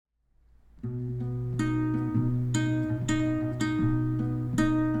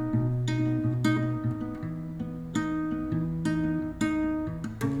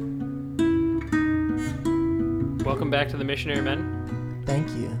back to the Missionary Men. Thank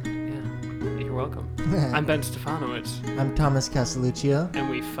you. Yeah, you're welcome. I'm Ben Stefanowicz. I'm Thomas Castelluccio. And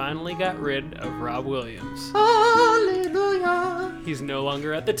we finally got rid of Rob Williams. Hallelujah. He's no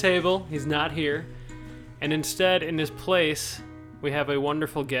longer at the table. He's not here. And instead, in his place, we have a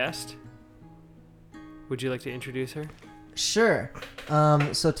wonderful guest. Would you like to introduce her? Sure.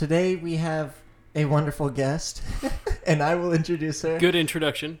 So today we have a wonderful guest, and I will introduce her. Good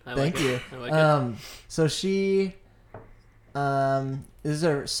introduction. Thank you. I like it. So she this is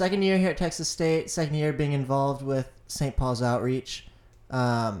her second year here at Texas State, second year being involved with St. Paul's Outreach,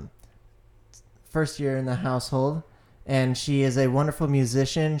 first year in the household, and she is a wonderful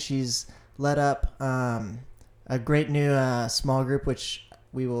musician. She's led up a great new small group, which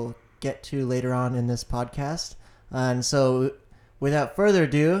we will get to later on in this podcast. And so without further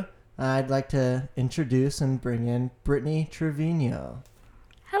ado, I'd like to introduce and bring in Brittany Trevino.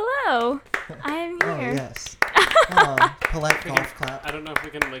 Hello, I am here. Oh, yes. Oh, polite golf clap. I don't know if we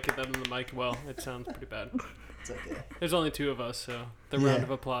can get that on the mic well. It sounds pretty bad. It's okay. There's only two of us, so the Yeah. round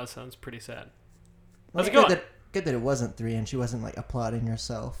of applause sounds pretty sad. Well, How's it going? Good that it wasn't three and she wasn't like applauding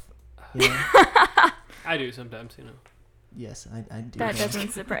herself. You know? I do sometimes, you know. Yes, I do. That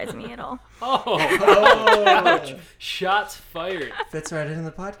doesn't surprise me at all. Oh, ouch. Shots fired. Fits right into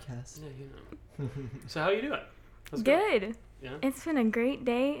the podcast. Yeah, you know. So how you doing? How's it going? Good. Yeah? It's been a great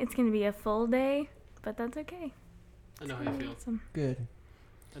day. It's going to be a full day, but that's okay. I know how you feel. Awesome. Good.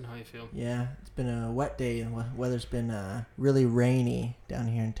 I know how you feel. Yeah, it's been a wet day and weather's been really rainy down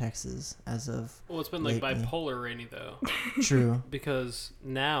here in Texas as of Well, it's been like lately. bipolar rainy, though. True. Because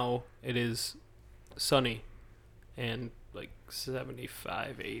now it is sunny and like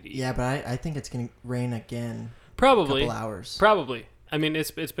 75, 80. Yeah, but I think it's going to rain again in a Probably. couple hours. Probably. I mean,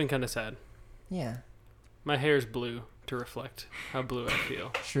 it's been kind of sad. Yeah, My hair's blue to reflect how blue I feel.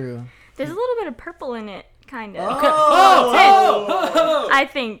 true. There's a little bit of purple in it, kind of. Oh! I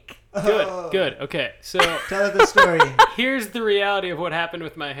think. Good. Okay, so Tell her the story. here's the reality of what happened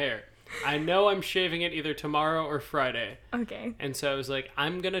with my hair. I know I'm shaving it either tomorrow or Friday. Okay. And so I was like,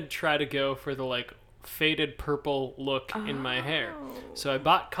 I'm going to try to go for the like faded purple look in my hair. So I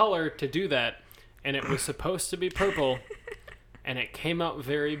bought color to do that, and it was supposed to be purple, and it came out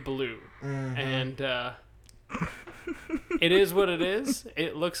very blue. Mm-hmm. And it is what it is.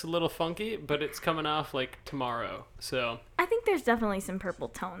 It looks a little funky, but it's coming off like tomorrow. So, I think there's definitely some purple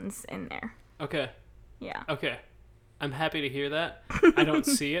tones in there. okay. Yeah. Okay. I'm happy to hear that. I don't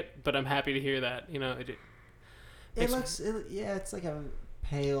see it, but I'm happy to hear that. You know, It's like a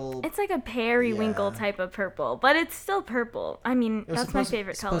pale. It's like a periwinkle Yeah. type of purple, but it's still purple. I mean, It was that's my supposed-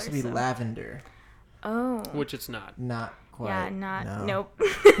 favorite it's color. supposed to be so. lavender, Oh. which it's not. not quite. Yeah, not. no. Nope.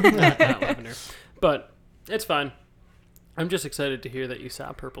 Not lavender. But it's fine. I'm just excited to hear that you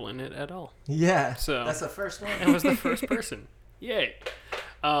saw purple in it at all. Yeah. So- that's the first one. I was the first person. Yay.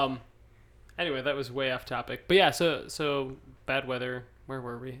 Anyway, that was way off topic. But yeah, so bad weather. Where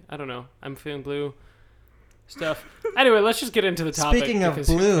were we? I don't know. I'm feeling blue. Stuff. Anyway, let's just get into the topic. Speaking of because-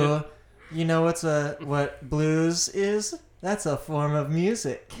 blue, you know what blues is? That's a form of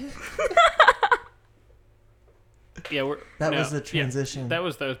music. Yeah, That was the transition. that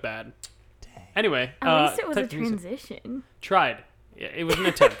was bad. Dang. Anyway, At least it was a tech music. transition. Tried. Yeah, it was an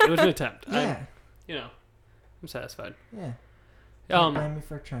attempt. Yeah. I'm satisfied. Yeah. Can't Um, blame me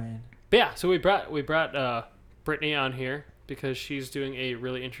for trying. But yeah, so we brought Brittany on here because she's doing a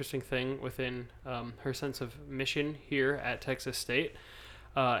really interesting thing within her sense of mission here at Texas State,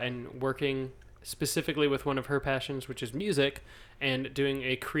 and working specifically with one of her passions, which is music, and doing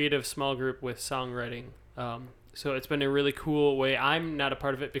a creative small group with songwriting. So it's been a really cool way. I'm not a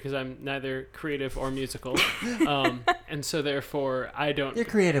part of it because I'm neither creative or musical, and so therefore I don't. You're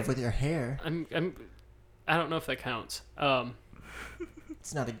creative with your hair. I don't know if that counts.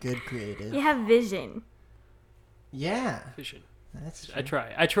 It's not a good creative. You have vision. Yeah. Vision. That's true.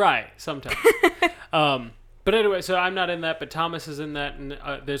 I try sometimes. But anyway, so I'm not in that, but Thomas is in that, and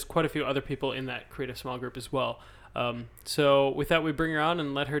there's quite a few other people in that creative small group as well. So we thought we'd bring her on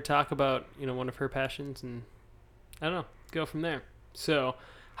and let her talk about, one of her passions, and I don't know, go from there. So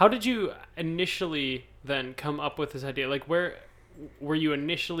how did you initially then come up with this idea? Like, where were you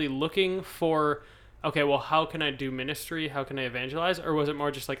initially looking for, okay, well, how can I do ministry? How can I evangelize? Or was it more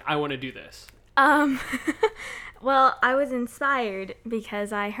just like, I want to do this? Well, I was inspired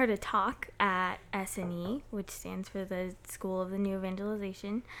because I heard a talk at SNE, which stands for the School of the New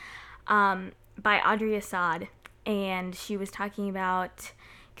Evangelization, by Audrey Assad. And she was talking about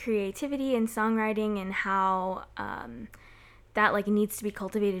creativity and songwriting and how that like needs to be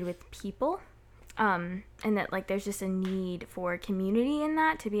cultivated with people. And that like there's just a need for community in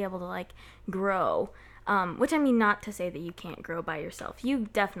that to be able to like grow. Which, I mean, not to say that you can't grow by yourself. You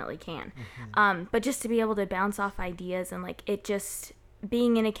definitely can. But just to be able to bounce off ideas and, like, it just,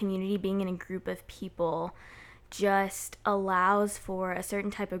 being in a community, being in a group of people just allows for a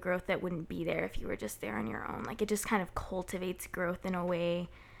certain type of growth that wouldn't be there if you were just there on your own. Like, it just kind of cultivates growth in a way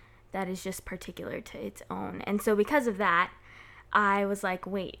that is just particular to its own. And so because of that, I was like,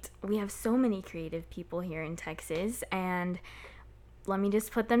 wait, we have so many creative people here in Texas, and let me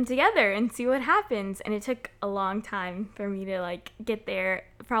just put them together and see what happens. And it took a long time for me to, like, get there,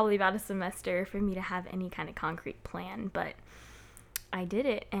 probably about a semester, for me to have any kind of concrete plan. But I did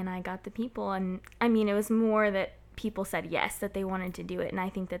it, and I got the people. And I mean, it was more that people said yes, that they wanted to do it. And I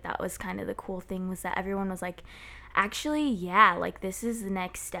think that that was kind of the cool thing, was that everyone was like, actually, yeah, like, this is the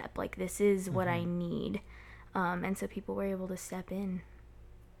next step. Like, this is what I need. And so people were able to step in.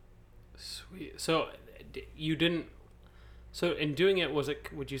 Sweet. So you didn't... So in doing it, was it,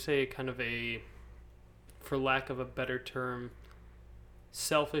 would you say, kind of a, for lack of a better term,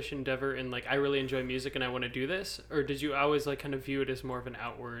 selfish endeavor in, like, I really enjoy music and I want to do this? Or did you always, like, kind of view it as more of an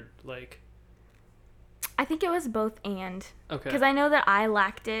outward, like... I think it was both and. Okay. Because I know that I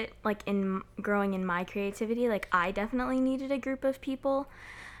lacked it, like, in growing in my creativity. Like, I definitely needed a group of people.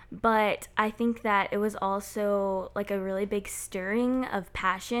 But I think that it was also, like, a really big stirring of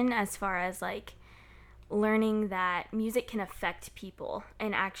passion as far as, like, learning that music can affect people,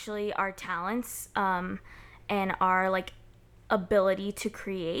 and actually our talents and our, like, ability to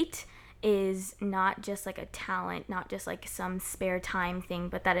create is not just, like, a talent, not just, like, some spare time thing,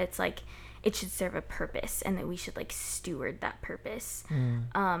 but that it's, like, it should serve a purpose, and that we should, like, steward that purpose.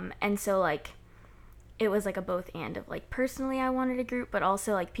 And so, like, it was, like, a both and of, like, personally I wanted a group, but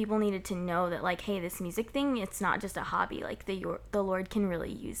also, like, people needed to know that, like, hey, this music thing, it's not just a hobby. Like, the Lord can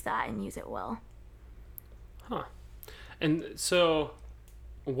really use that and use it well. Huh. And so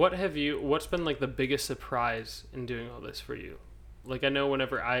what's been, like, the biggest surprise in doing all this for you? Like, I know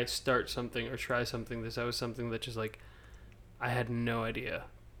whenever I start something or try something, there's always something that just, like, I had no idea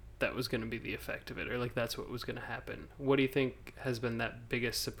that was going to be the effect of it, or, like, that's what was going to happen. What do you think has been that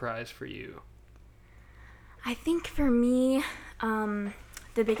biggest surprise for you? I think for me,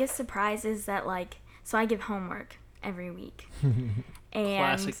 the biggest surprise is that, like, so I give homework every week. And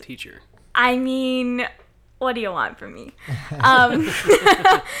Classic teacher. I mean, what do you want from me?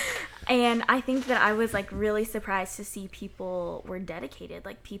 And I think that I was, like, really surprised to see people were dedicated.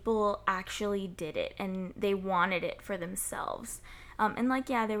 Like, people actually did it, and they wanted it for themselves. And, like,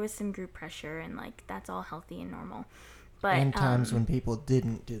 yeah, there was some group pressure, and, like, that's all healthy and normal. But, and times when people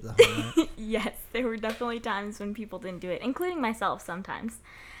didn't do the homework. Yes, there were definitely times when people didn't do it, including myself sometimes.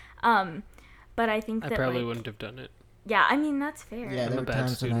 But I think that, I probably like, wouldn't have done it. Yeah, I mean, that's fair. Yeah, I'm there a were bad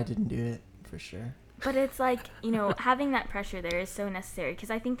times student. when I didn't do it, for sure. But it's like, you know, having that pressure there is so necessary, because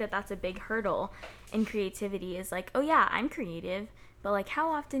I think that that's a big hurdle in creativity, is like, oh yeah, I'm creative, but, like,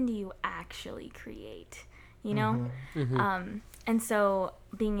 how often do you actually create, you know? And so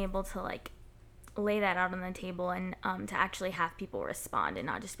being able to, like, lay that out on the table, and to actually have people respond, and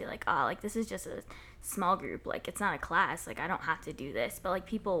not just be like, oh, like, this is just a small group, like, it's not a class, like, I don't have to do this, but, like,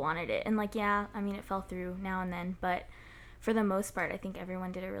 people wanted it. And, like, yeah, I mean, it fell through now and then, but for the most part, I think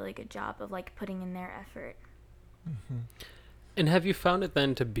everyone did a really good job of, like, putting in their effort. And have you found it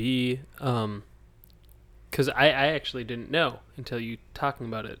then to be, because I actually didn't know until you talking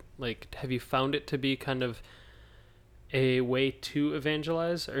about it, like, have you found it to be kind of a way to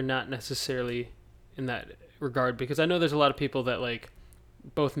evangelize, or not necessarily in that regard? Because I know there's a lot of people that, like,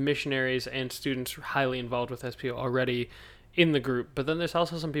 both missionaries and students are highly involved with SPO already in the group, but then there's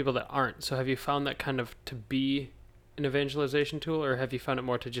also some people that aren't. So have you found that kind of to be an evangelization tool, or have you found it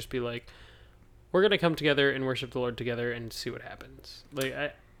more to just be like, we're going to come together and worship the Lord together and see what happens? Like,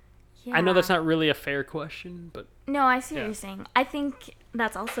 I know that's not really a fair question, but... No, I see what you're saying. I think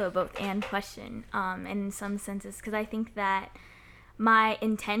that's also a both and question, in some senses, because I think that my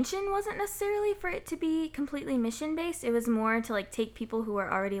intention wasn't necessarily for it to be completely mission-based. It was more to, like, take people who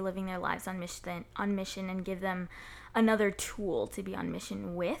are already living their lives on mission and give them another tool to be on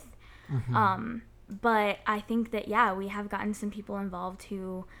mission with. But I think that, yeah, we have gotten some people involved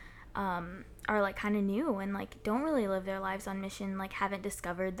who are, like, kind of new and, like, don't really live their lives on mission, like, haven't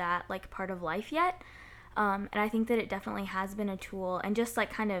discovered that, like, part of life yet. And I think that it definitely has been a tool, and just,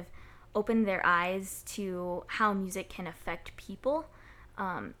 like, kind of opened their eyes to how music can affect people,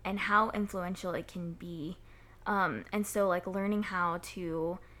 and how influential it can be. And so, like, learning how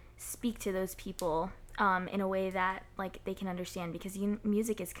to speak to those people in a way that, like, they can understand, because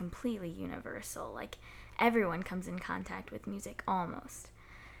music is completely universal. Like, everyone comes in contact with music almost.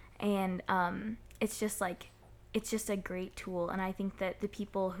 And it's just, like, it's just a great tool. And I think that the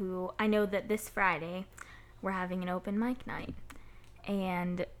people who, I know that this Friday we're having an open mic night,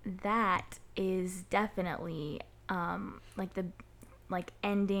 and that is definitely like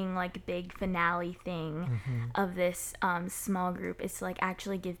ending like big finale thing of this small group is to like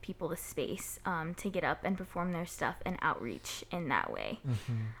actually give people the space to get up and perform their stuff and outreach in that way.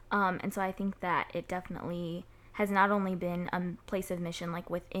 And so I think that it definitely has not only been a place of mission like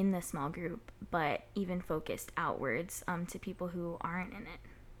within the small group, but even focused outwards to people who aren't in it.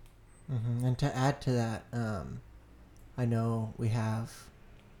 And to add to that, I know we have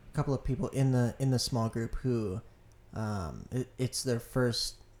a couple of people in the small group who it's their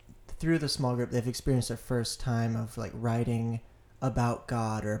first, through the small group, they've experienced their first time of like writing about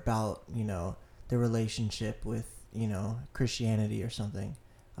God or about, you know, their relationship with, you know, Christianity or something.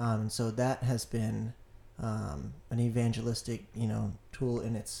 And so that has been an evangelistic, you know, tool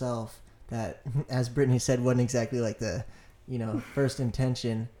in itself that, as Brittany said, wasn't exactly like the, you know, first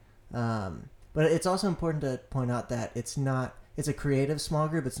intention. But it's also important to point out that it's a creative small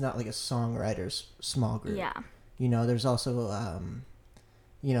group. It's not like a songwriters small group. Yeah. You know, there's also,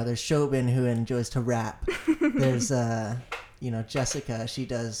 you know, there's Shobin who enjoys to rap. There's, you know, Jessica, she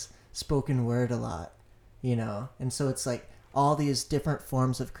does spoken word a lot, you know. And so it's like all these different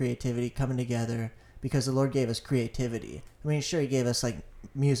forms of creativity coming together because the Lord gave us creativity. I mean, sure, he gave us like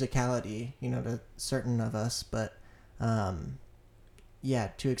musicality, you know, to certain of us, but yeah,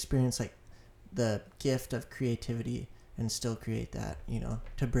 to experience like the gift of creativity and still create that, you know,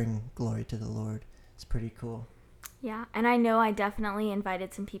 to bring glory to the Lord. It's pretty cool. Yeah, and I know I definitely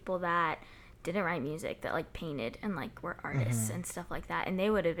invited some people that didn't write music, that like painted and like were artists and stuff like that, and they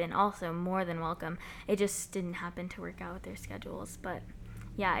would have been also more than welcome. It just didn't happen to work out with their schedules, but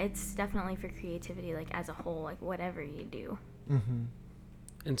yeah, it's definitely for creativity, like as a whole, like whatever you do.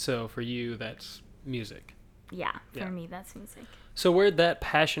 And so for you, that's music. Yeah, for me, that's music. So where'd that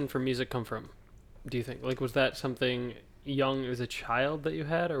passion for music come from, do you think? Like, was that something young as a child that you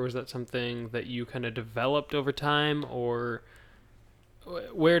had, or was that something that you kind of developed over time, or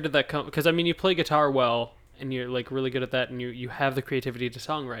where did that come? Because I mean, you play guitar well and you're like really good at that, and you have the creativity to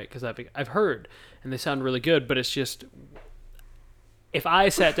songwrite, because I've heard and they sound really good, but it's just, if I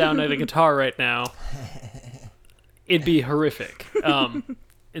sat down at a guitar right now, it'd be horrific.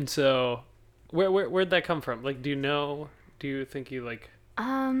 And so where'd that come from? Like, do you think you like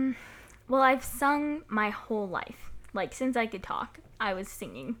Well, I've sung my whole life. Like, since I could talk, I was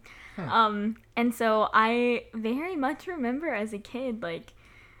singing. And so I very much remember as a kid, like,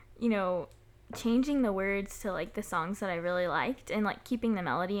 you know, changing the words to, like, the songs that I really liked, and, like, keeping the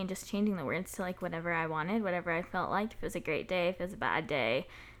melody and just changing the words to, like, whatever I wanted, whatever I felt like. If it was a great day, if it was a bad day,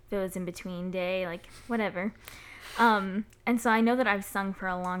 if it was in between day, like, whatever. And so I know that I've sung for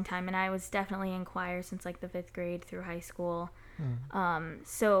a long time, and I was definitely in choir since, like, the 5th grade through high school.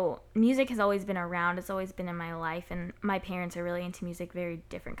 So music has always been around. It's always been in my life, and my parents are really into music, very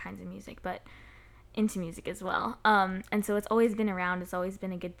different kinds of music, but into music as well. And so it's always been around. It's always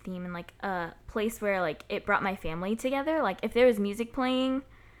been a good theme, and like a place where like it brought my family together. Like if there was music playing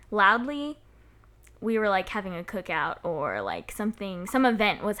loudly, we were like having a cookout, or like some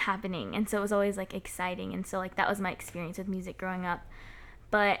event was happening. And so it was always like exciting. And so like that was my experience with music growing up.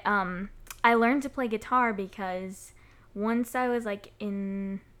 But I learned to play guitar because once I was like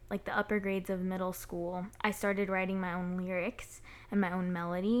in like the upper grades of middle school, I started writing my own lyrics and my own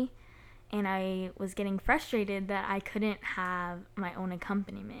melody, and I was getting frustrated that I couldn't have my own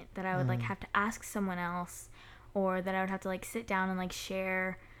accompaniment, that I would like have to ask someone else, or that I would have to like sit down and like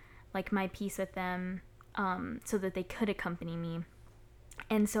share like my piece with them so that they could accompany me.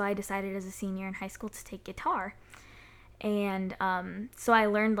 And so I decided as a senior in high school to take guitar. And so I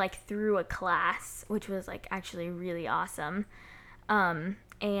learned like through a class, which was like actually really awesome.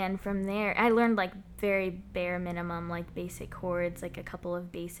 And from there, I learned like very bare minimum, like basic chords, like a couple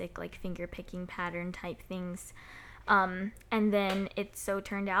of basic like finger picking pattern type things. And then it so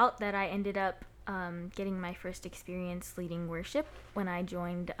turned out that I ended up getting my first experience leading worship when I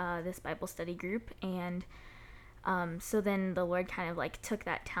joined this Bible study group. And so then the Lord kind of like took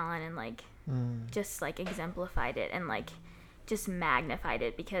that talent and like just like exemplified it and like just magnified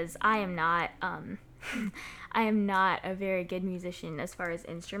it, because I am not I am not a very good musician as far as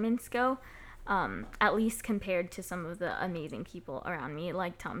instruments go, at least compared to some of the amazing people around me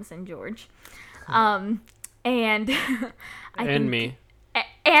like Thomas and George, and me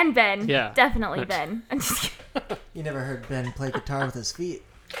and Ben. Yeah, definitely Ben. I'm just kidding. You never heard Ben play guitar with his feet?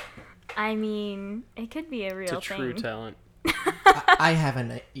 I mean, it could be a real it's a thing. true talent. I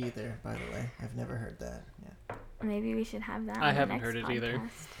haven't either, by the way. I've never heard that. Yeah. Maybe we should have that. I on the haven't next heard it podcast. either.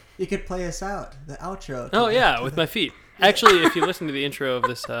 You could play us out, the outro. Oh yeah, with my feet. Actually, if you listen to the intro of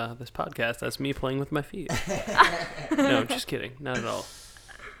this this podcast, that's me playing with my feet. No, just kidding. Not at all.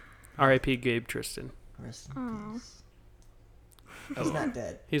 R.I.P. Gabe Tristan. Rest in peace. Oh, He's not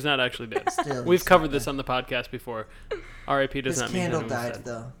dead. He's not actually dead. Still, We've he's covered not this dead. on the podcast before. R.I.P. does His not mean candle anyone was died dead.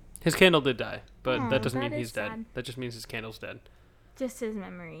 though. His candle did die, but Aw, that doesn't that mean he's is dead. sad. That just means his candle's dead. Just his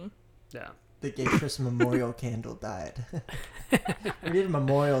memory. Yeah. The Gay Chris memorial candle died. We did a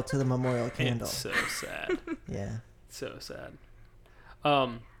memorial to the memorial candle. It's so sad. Yeah. So sad.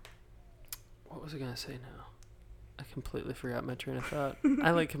 What was I gonna say now? I completely forgot my train of thought.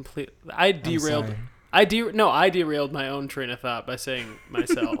 I derailed. I'm sorry. I derailed my own train of thought by saying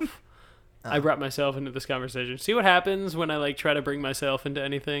myself. I brought myself into this conversation. See what happens when I try to bring myself into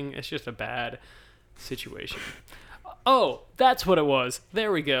anything? It's just a bad situation. Oh, that's what it was.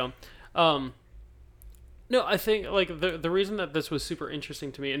 There we go. No, I think the reason that this was super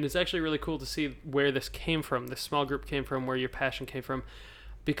interesting to me, and it's actually really cool to see where this came from, this small group came from, where your passion came from,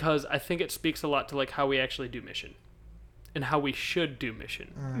 because I think it speaks a lot to how we actually do mission and how we should do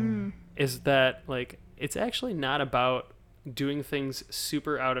mission. Is that it's actually not about doing things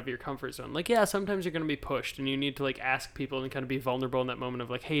super out of your comfort zone. Yeah, sometimes you're going to be pushed and you need to ask people and kind of be vulnerable in that moment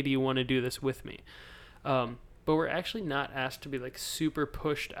of hey, do you want to do this with me? But we're actually not asked to be super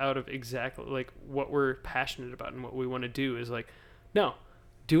pushed out of exactly what we're passionate about, and what we want to do is no,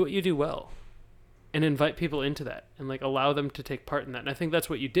 do what you do well and invite people into that and allow them to take part in that. And I think that's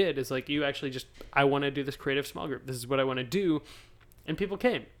what you did is you actually I want to do this creative small group. This is what I want to do. And people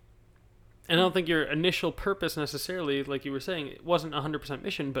came. And I don't think your initial purpose necessarily, like you were saying, it wasn't 100%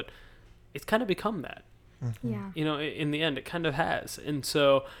 mission, but it's kind of become that. Yeah. In the end, it kind of has. And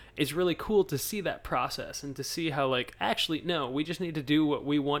so it's really cool to see that process and to see how, actually, no, we just need to do what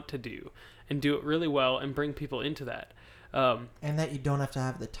we want to do and do it really well and bring people into that. And that you don't have to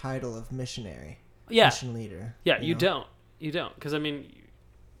have the title of missionary. Yeah. Mission leader. Yeah, you don't. You don't. Because, I mean,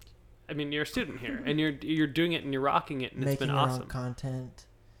 you're a student here, and you're doing it and you're rocking it, and Making it's been her awesome. own content.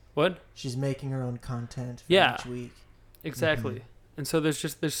 What? She's making her own content for Yeah. each week. Exactly. And so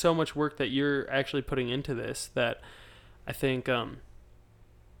there's so much work that you're actually putting into this that I think, I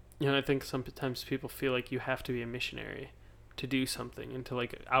think sometimes people feel like you have to be a missionary to do something and to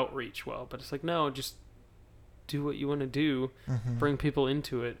outreach well, but it's no, just do what you want to do, bring people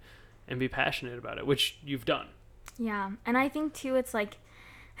into it, and be passionate about it, which you've done. Yeah. And I think too, it's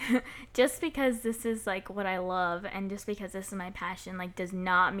just because this is what I love and just because this is my passion does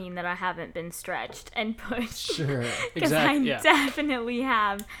not mean that I haven't been stretched and pushed. Sure. Because Exactly. I definitely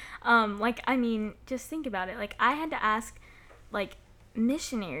have. Just think about it. I had to ask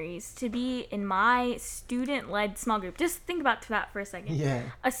missionaries to be in my student-led small group. Just think about that for a second. Yeah.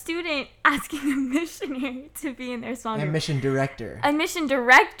 A student asking a missionary to be in their small group. And mission director. A mission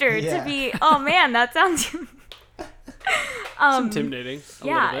director Yeah. to be. Oh man, that sounds. It's intimidating.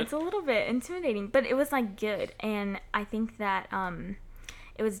 It's a little bit intimidating, but it was good, and I think that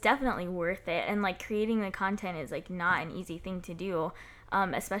it was definitely worth it. And creating the content is not an easy thing to do,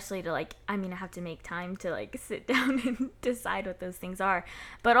 especially to I have to make time to sit down and decide what those things are.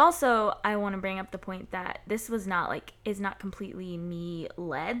 But also, I want to bring up the point that this was not is not completely me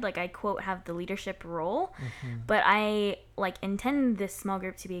led. I quote have the leadership role, but I intend this small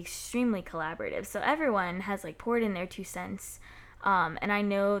group to be extremely collaborative. So everyone has poured in their 2 cents. And I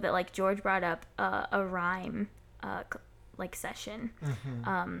know that George brought up a rhyme session.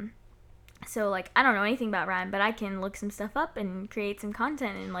 So I don't know anything about rhyme, but I can look some stuff up and create some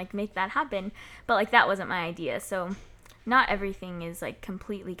content and make that happen. But that wasn't my idea. So not everything is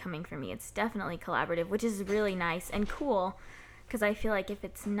completely coming from me. It's definitely collaborative, which is really nice and cool, because I feel if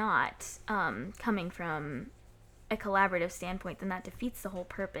it's not coming from a collaborative standpoint, then that defeats the whole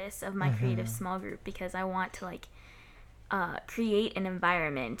purpose of my creative small group, because I want to create an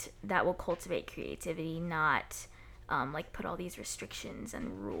environment that will cultivate creativity, not put all these restrictions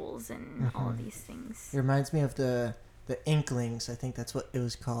and rules and all of these things. It reminds me of the Inklings. I think that's what it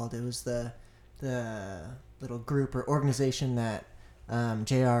was called. It was the little group or organization that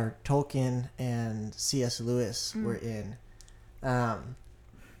J.R. Tolkien and C.S. Lewis were in.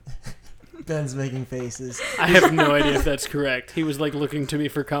 Ben's making faces. I have no idea if that's correct. He was looking to me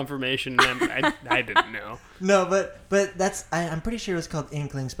for confirmation, and I didn't know. No, but that's I'm pretty sure it was called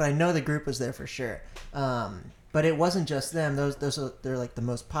Inklings, but I know the group was there for sure. But it wasn't just them. They're the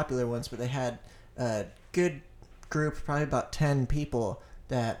most popular ones, but they had a good group, probably about 10 people,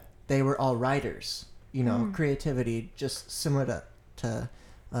 that they were all writers. Creativity, just similar to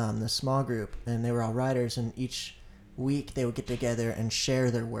the small group, and they were all writers, and each week they would get together and share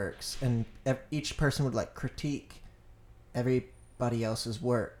their works, and each person would critique everybody else's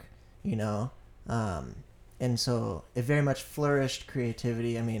work, you know. And so it very much flourished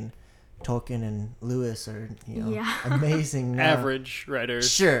creativity. I mean, Tolkien and Lewis are, you know, amazing now. Average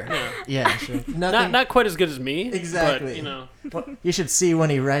writers. Sure. Yeah, sure. Nothing, not quite as good as me. Exactly. But, you know. Well, you should see when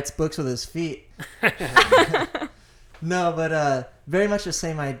he writes books with his feet. No, but very much the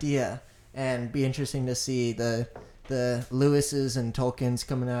same idea. And be interesting to see the Lewises and Tolkiens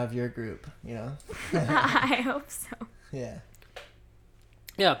coming out of your group, you know? I hope so. Yeah.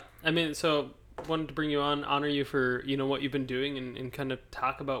 Yeah. I mean, so wanted to bring you on, honor you for, you know, what you've been doing and kind of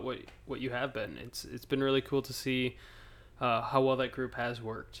talk about what you have been. It's been really cool to see how well that group has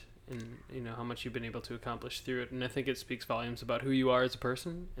worked and, you know, how much you've been able to accomplish through it. And I think it speaks volumes about who you are as a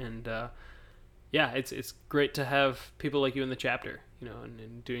person. And yeah, it's great to have people like you in the chapter, you know,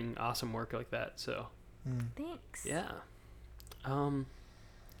 and doing awesome work like that. So Thanks. yeah. I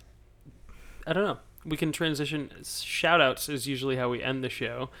don't know. We can transition. Shout outs is usually how we end the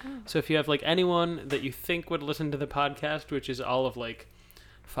show. So if you have like anyone that you think would listen to the podcast, which is all of like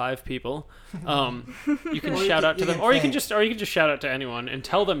 5 people, you can shout out to them, or you can just shout out to anyone and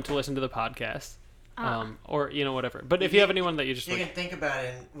tell them to listen to the podcast, or you know, whatever. But if you have anyone that you just you can think about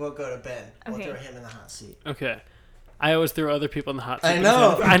it, and we'll go to Ben. Okay. We'll throw him in the hot seat. Okay, I always throw other people in the hot seat. I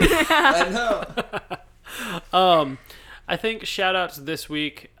know. I know. I think shout outs this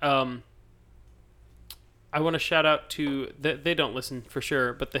week. I want to shout out to they don't listen for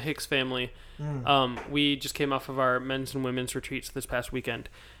sure, but the Hicks family. We just came off of our men's and women's retreats this past weekend,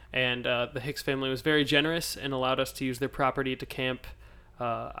 and the Hicks family was very generous and allowed us to use their property to camp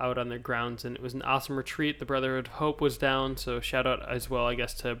out on their grounds, and it was an awesome retreat. The Brotherhood of Hope was down, so shout out as well, I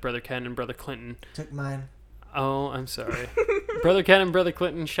guess, to Brother Ken and Brother Clinton. Took mine. Oh, I'm sorry. Brother Ken and Brother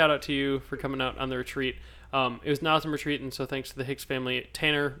Clinton, shout out to you for coming out on the retreat. It was an awesome retreat, and so thanks to the Hicks family.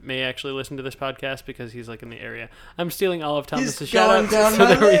 Tanner may actually listen to this podcast because he's like in the area. I'm stealing all of Thomas's shout outs. So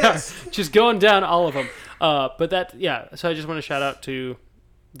there we are. Just going down all of them. But that, yeah, so I just want to shout out to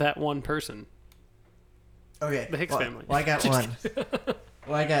that one person. Okay. The Hicks family. Well, I got one.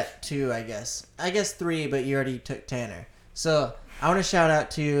 Well, I got 2, I guess. I guess 3, but you already took Tanner. So I want to shout out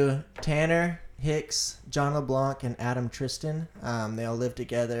to Tanner Hicks, John LeBlanc, and Adam Tristan. They all live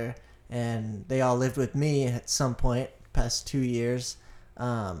together. And they all lived with me at some point, past 2 years.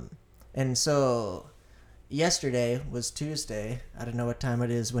 And so yesterday was Tuesday. I don't know what time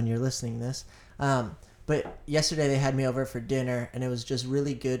it is when you're listening to this. But yesterday they had me over for dinner, and it was just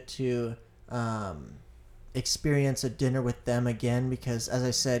really good to experience a dinner with them again because, as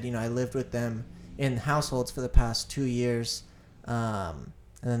I said, you know, I lived with them in households for the past 2 years. And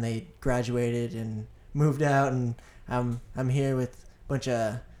then they graduated and moved out, and I'm here with a bunch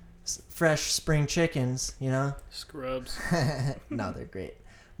of fresh spring chickens, you know. Scrubs. No, they're great,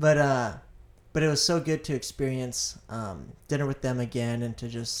 but it was so good to experience dinner with them again and to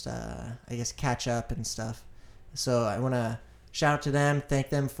just I guess catch up and stuff. So I want to shout out to them, thank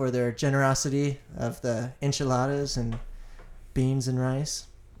them for their generosity of the enchiladas and beans and rice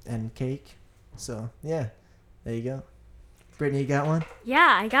and cake. So yeah, there you go. Brittany, you got one?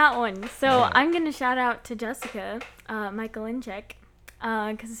 Yeah, I got one. So I'm gonna shout out to Jessica Michaelinchek.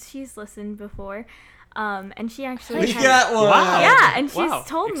 Because she's listened before, and she actually got one. Wow. Yeah, and she's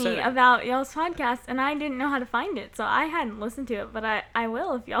told Exciting. me about y'all's podcast, and I didn't know how to find it, so I hadn't listened to it, but I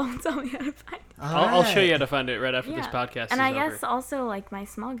will if y'all tell me how to find it. I'll show you how to find it right after this podcast and is I over. guess also like my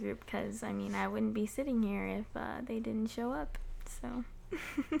small group, because I mean I wouldn't be sitting here if they didn't show up. So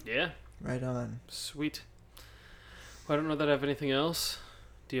Yeah. Right on. Sweet. Well, I don't know that I have anything else.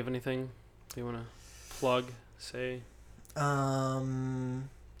 Do you have anything you want to plug, say?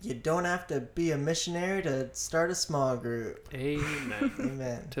 You don't have to be a missionary to start a small group. Amen.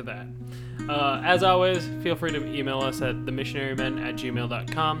 Amen. To that. As always, feel free to email us at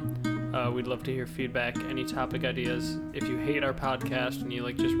themissionarymen@gmail.com. We'd love to hear feedback, any topic ideas. If you hate our podcast and you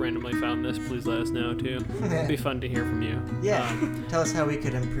like just randomly found this, please let us know too. It'd be fun to hear from you. Yeah. Tell us how we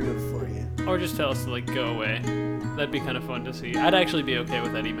could improve for you. Or just tell us to like go away. That'd be kind of fun to see. I'd actually be okay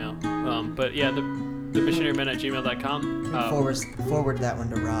with that email. But yeah, themissionarymen@gmail.com. Forward that one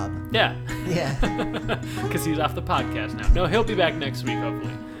to Rob. Yeah. Yeah. Because he's off the podcast now. No, he'll be back next week,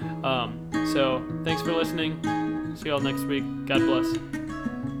 hopefully. So, thanks for listening. See you all next week. God bless.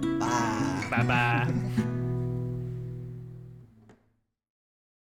 Bye. Bye-bye.